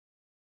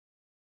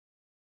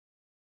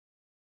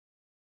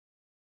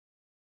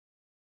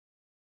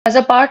As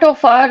a part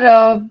of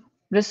our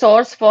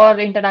resource for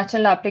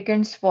international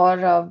applicants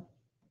for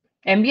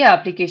MBA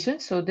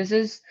applications, so this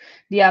is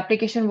the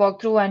application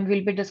walkthrough, and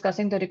we'll be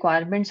discussing the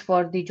requirements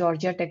for the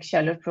Georgia Tech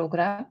Scheller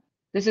program.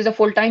 This is a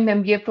full-time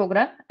MBA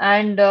program,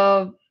 and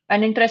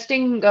an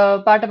interesting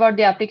part about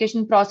the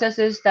application process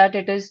is that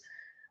it is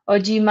a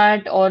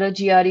GMAT or a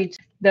GRE.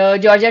 The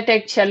Georgia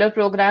Tech Scheller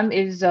program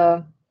is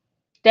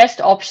test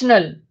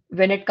optional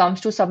when it comes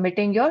to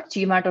submitting your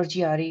GMAT or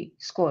GRE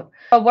score.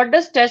 What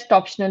does test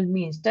optional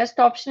means? Test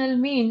optional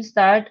means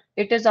that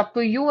it is up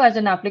to you as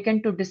an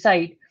applicant to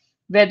decide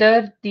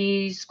whether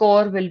the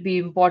score will be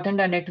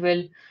important and it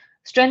will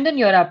strengthen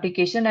your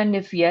application. And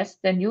if yes,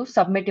 then you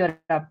submit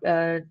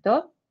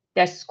the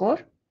test score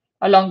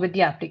along with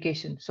the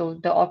application. So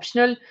the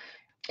optional,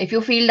 if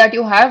you feel that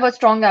you have a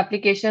strong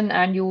application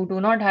and you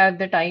do not have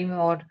the time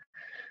or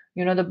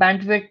the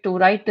bandwidth to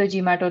write the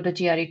GMAT or the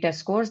GRE test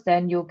scores,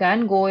 then you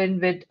can go in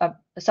with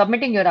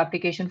submitting your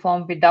application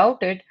form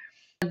without it.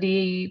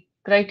 The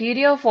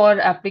criteria for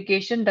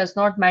application does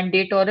not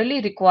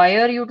mandatorily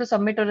require you to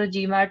submit or a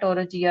GMAT or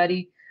a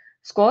GRE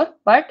score,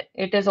 but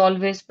it is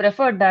always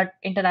preferred that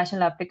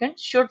international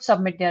applicants should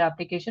submit their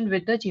application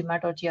with the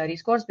GMAT or GRE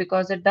scores,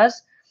 because it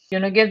does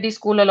give the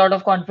school a lot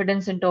of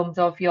confidence in terms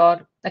of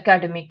your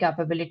academic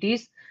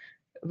capabilities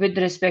with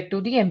respect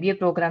to the MBA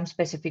program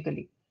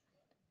specifically.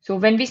 So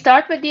when we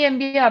start with the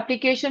MBA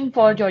application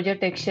for Georgia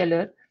Tech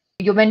Scheller,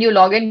 when you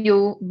log in,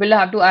 you will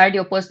have to add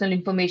your personal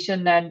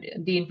information and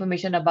the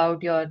information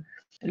about your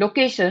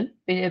location.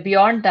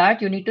 Beyond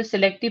that, you need to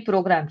select the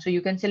program. So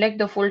you can select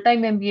the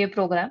full-time MBA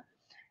program,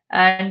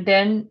 and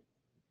then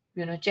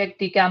check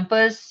the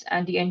campus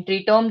and the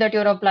entry term that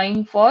you're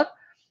applying for.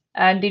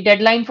 And the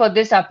deadline for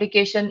this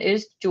application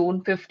is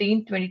June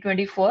 15,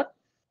 2024.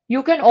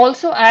 You can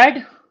also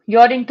add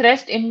your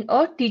interest in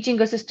a teaching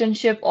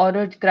assistantship or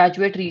a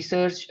graduate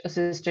research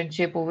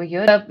assistantship over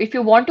here. If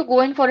you want to go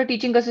in for a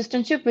teaching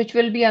assistantship, which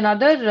will be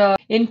another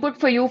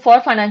input for you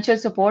for financial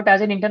support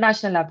as an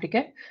international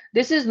applicant,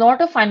 this is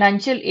not a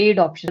financial aid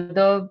option.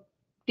 The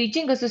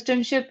teaching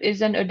assistantship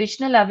is an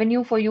additional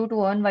avenue for you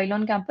to earn while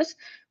on campus,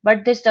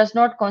 but this does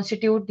not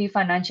constitute the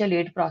financial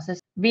aid process.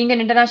 Being an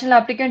international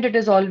applicant, it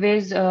is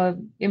always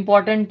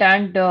important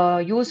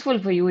and useful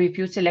for you if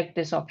you select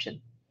this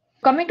option.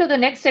 Coming to the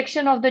next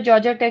section of the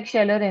Georgia Tech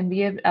Scheller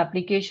MBA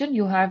application,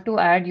 you have to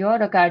add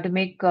your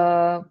academic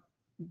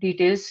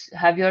details,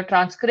 have your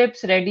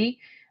transcripts ready,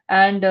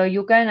 and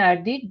you can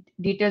add the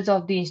details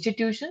of the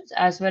institutions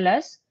as well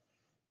as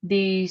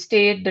the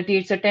state, the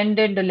dates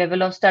attended, the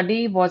level of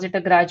study, was it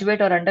a graduate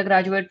or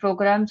undergraduate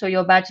program? So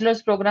your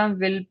bachelor's program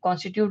will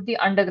constitute the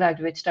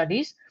undergraduate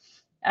studies,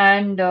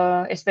 and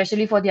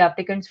especially for the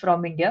applicants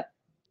from India.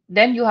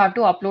 Then you have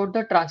to upload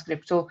the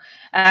transcript. So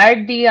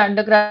add the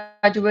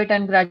undergraduate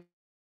and graduate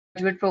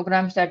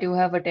programs that you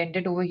have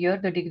attended over here,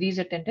 the degrees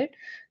attended,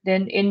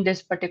 then in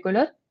this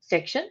particular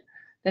section.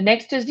 The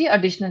next is the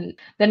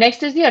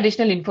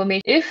additional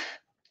information. If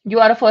you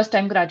are a first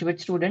time graduate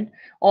student,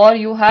 or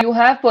you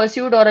have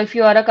pursued, or if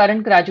you are a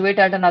current graduate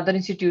at another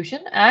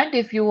institution, and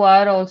if you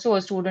are also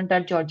a student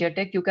at Georgia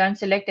Tech, you can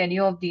select any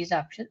of these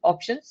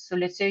options. So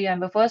let's say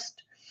I'm a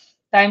first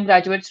time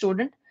graduate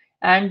student,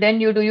 and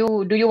then you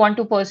want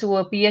to pursue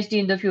a PhD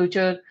in the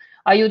future?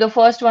 Are you the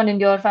first one in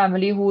your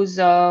family who's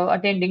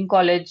attending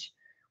college,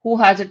 who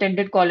has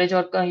attended college,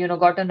 or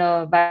gotten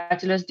a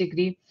bachelor's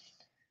degree?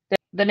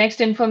 The next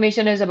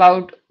information is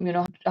about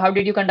how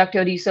did you conduct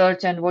your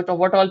research, and what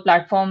all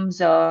platforms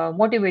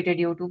motivated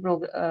you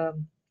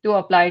to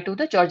apply to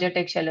the Georgia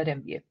Tech Scheller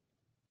MBA.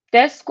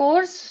 Test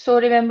scores. So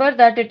remember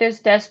that it is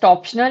test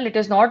optional. It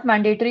is not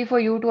mandatory for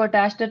you to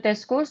attach the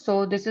test scores.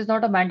 So this is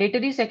not a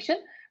mandatory section.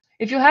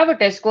 If you have a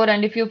test score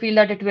and if you feel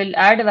that it will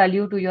add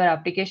value to your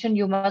application,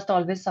 you must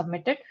always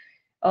submit it.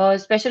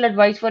 Special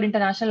advice for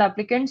international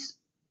applicants,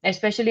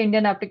 especially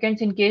Indian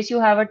applicants: in case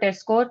you have a test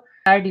score,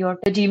 add your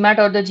the GMAT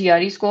or the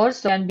GRE scores.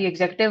 So it can be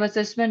executive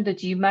assessment, the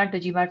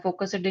GMAT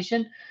focus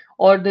edition,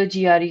 or the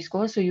GRE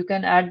scores. So you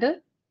can add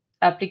the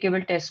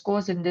applicable test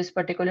scores in this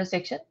particular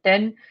section.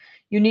 Then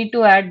you need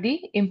to add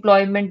the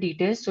employment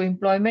details. So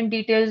employment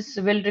details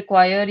will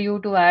require you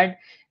to add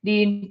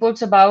the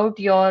inputs about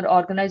your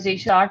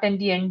organization, start and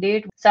the end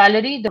date,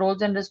 salary, the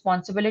roles and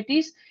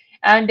responsibilities,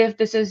 and if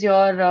this is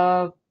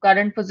your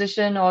current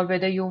position or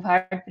whether you've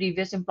had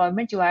previous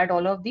employment, you add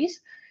all of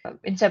these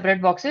in separate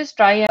boxes.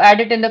 Try and add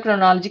it in the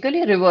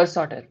chronologically reverse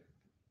order.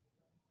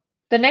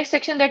 The next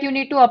section that you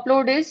need to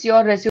upload is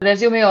your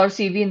resume or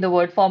CV in the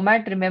Word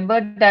format.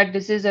 Remember that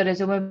this is a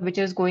resume which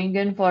is going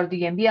in for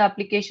the MBA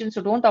application,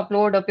 so don't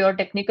upload a pure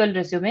technical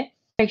resume.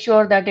 Make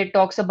sure that it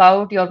talks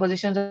about your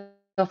positions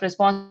of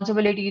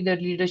responsibility, the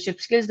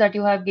leadership skills that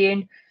you have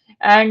gained,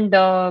 and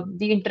the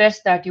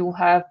interest that you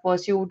have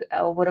pursued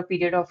over a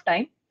period of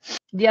time.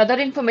 The other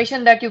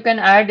information that you can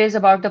add is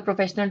about the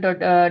professional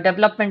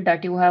development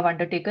that you have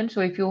undertaken. So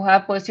if you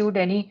have pursued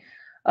any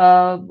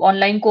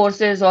online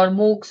courses or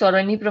MOOCs or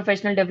any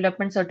professional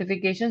development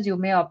certifications, you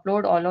may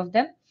upload all of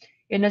them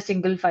in a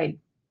single file.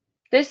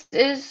 This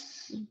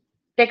is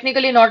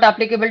technically not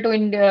applicable to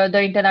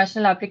the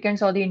international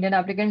applicants or the Indian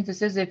applicants.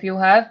 This is if you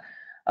have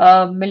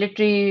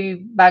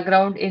military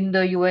background in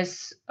the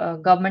US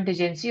government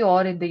agency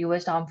or in the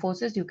US Armed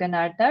Forces, you can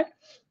add that.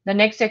 The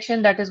next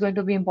section that is going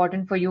to be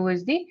important for you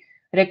is the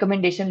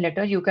recommendation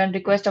letter. You can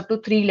request up to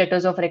 3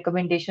 letters of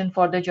recommendation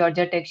for the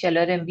Georgia Tech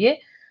Scheller MBA.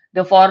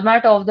 The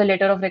format of the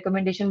letter of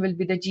recommendation will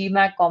be the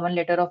GMAT common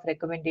letter of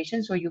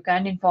recommendation. So you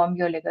can inform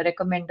your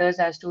recommenders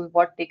as to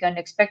what they can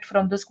expect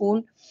from the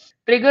school.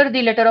 Trigger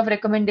the letter of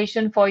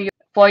recommendation for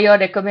your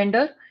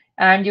recommender,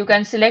 and you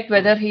can select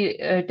whether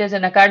it is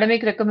an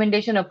academic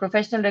recommendation, a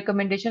professional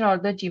recommendation, or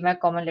the GMAT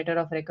common letter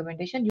of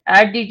recommendation. You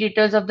add the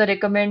details of the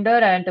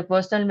recommender and a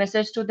personal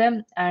message to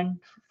them and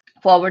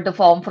forward the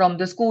form from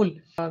the school.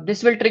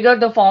 This will trigger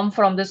the form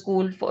from the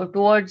school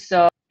towards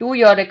to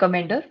your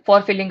recommender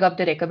for filling up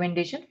the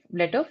recommendation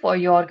letter for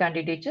your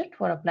candidature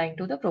for applying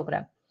to the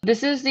program.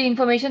 This is the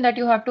information that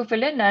you have to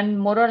fill in, and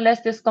more or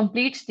less this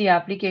completes the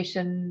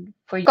application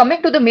for you.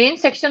 Coming to the main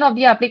section of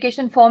the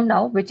application form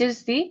now, which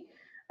is the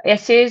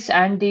essays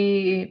and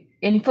the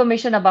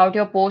information about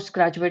your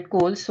postgraduate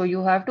goals. So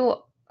you have to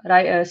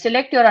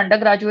select your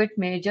undergraduate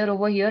major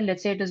over here.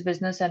 Let's say it is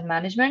business and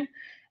management,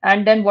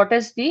 and then what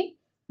is the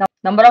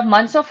number of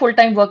months of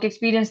full-time work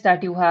experience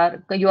that you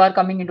are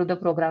coming into the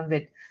program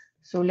with.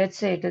 So let's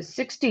say it is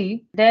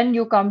 60. Then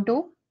you come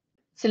to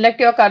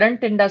select your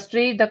current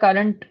industry, the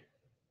current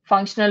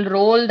functional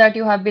role that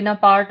you have been a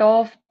part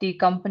of, the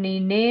company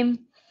name,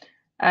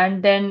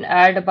 and then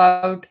add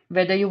about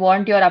whether you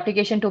want your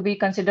application to be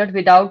considered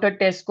without a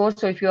test score.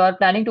 So if you are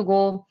planning to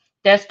go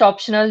test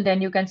optional,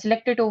 then you can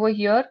select it over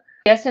here.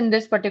 Yes, in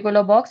this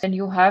particular box, and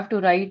you have to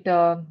write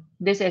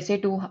this essay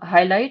to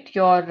highlight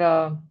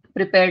your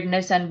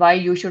preparedness and why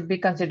you should be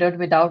considered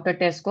without a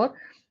test score.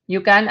 You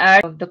can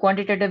add the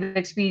quantitative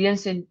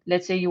experience in,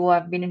 let's say you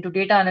have been into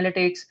data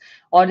analytics,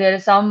 or there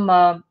is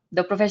some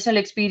the professional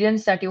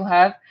experience that you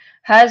have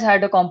has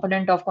had a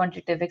component of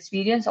quantitative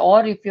experience,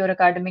 or if your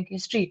academic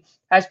history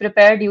has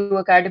prepared you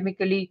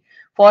academically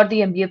for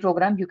the MBA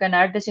program, you can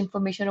add this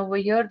information over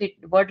here. The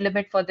word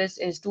limit for this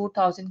is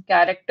 2000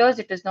 characters.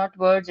 It is not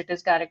words, it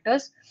is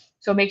characters.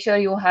 So make sure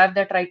you have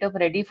that write up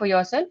ready for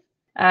yourself.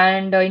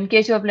 And in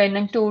case you are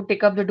planning to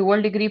take up the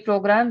dual degree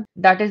program,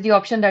 that is the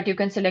option that you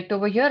can select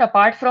over here.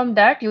 Apart from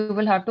that, you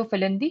will have to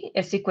fill in the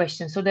essay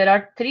questions. So there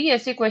are 3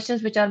 essay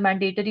questions which are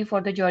mandatory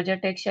for the Georgia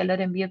Tech Scheller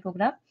MBA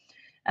program.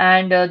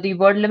 And the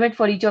word limit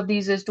for each of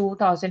these is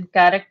 2000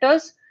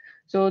 characters.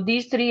 So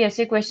these 3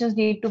 essay questions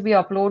need to be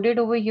uploaded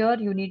over here.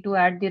 You need to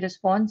add the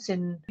response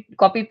in,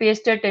 copy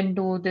paste it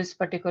into this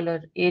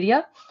particular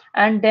area.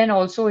 And then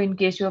also in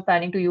case you are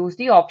planning to use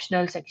the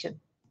optional section.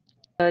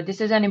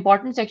 This is an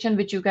important section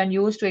which you can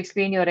use to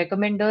explain your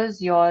recommenders,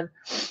 your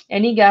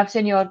any gaps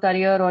in your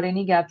career or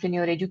any gaps in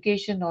your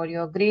education or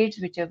your grades,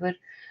 whichever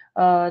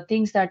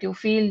things that you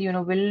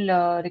feel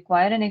will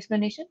require an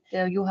explanation.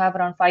 You have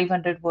around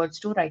 500 words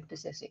to write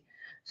this essay.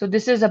 So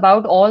this is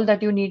about all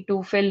that you need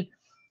to fill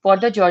for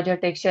the Georgia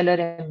Tech Scheller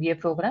MBA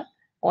program.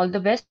 All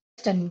the best,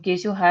 and in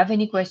case you have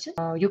any questions,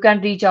 you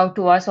can reach out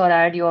to us or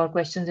add your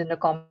questions in the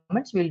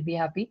comments. We'll be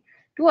happy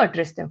to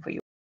address them for you.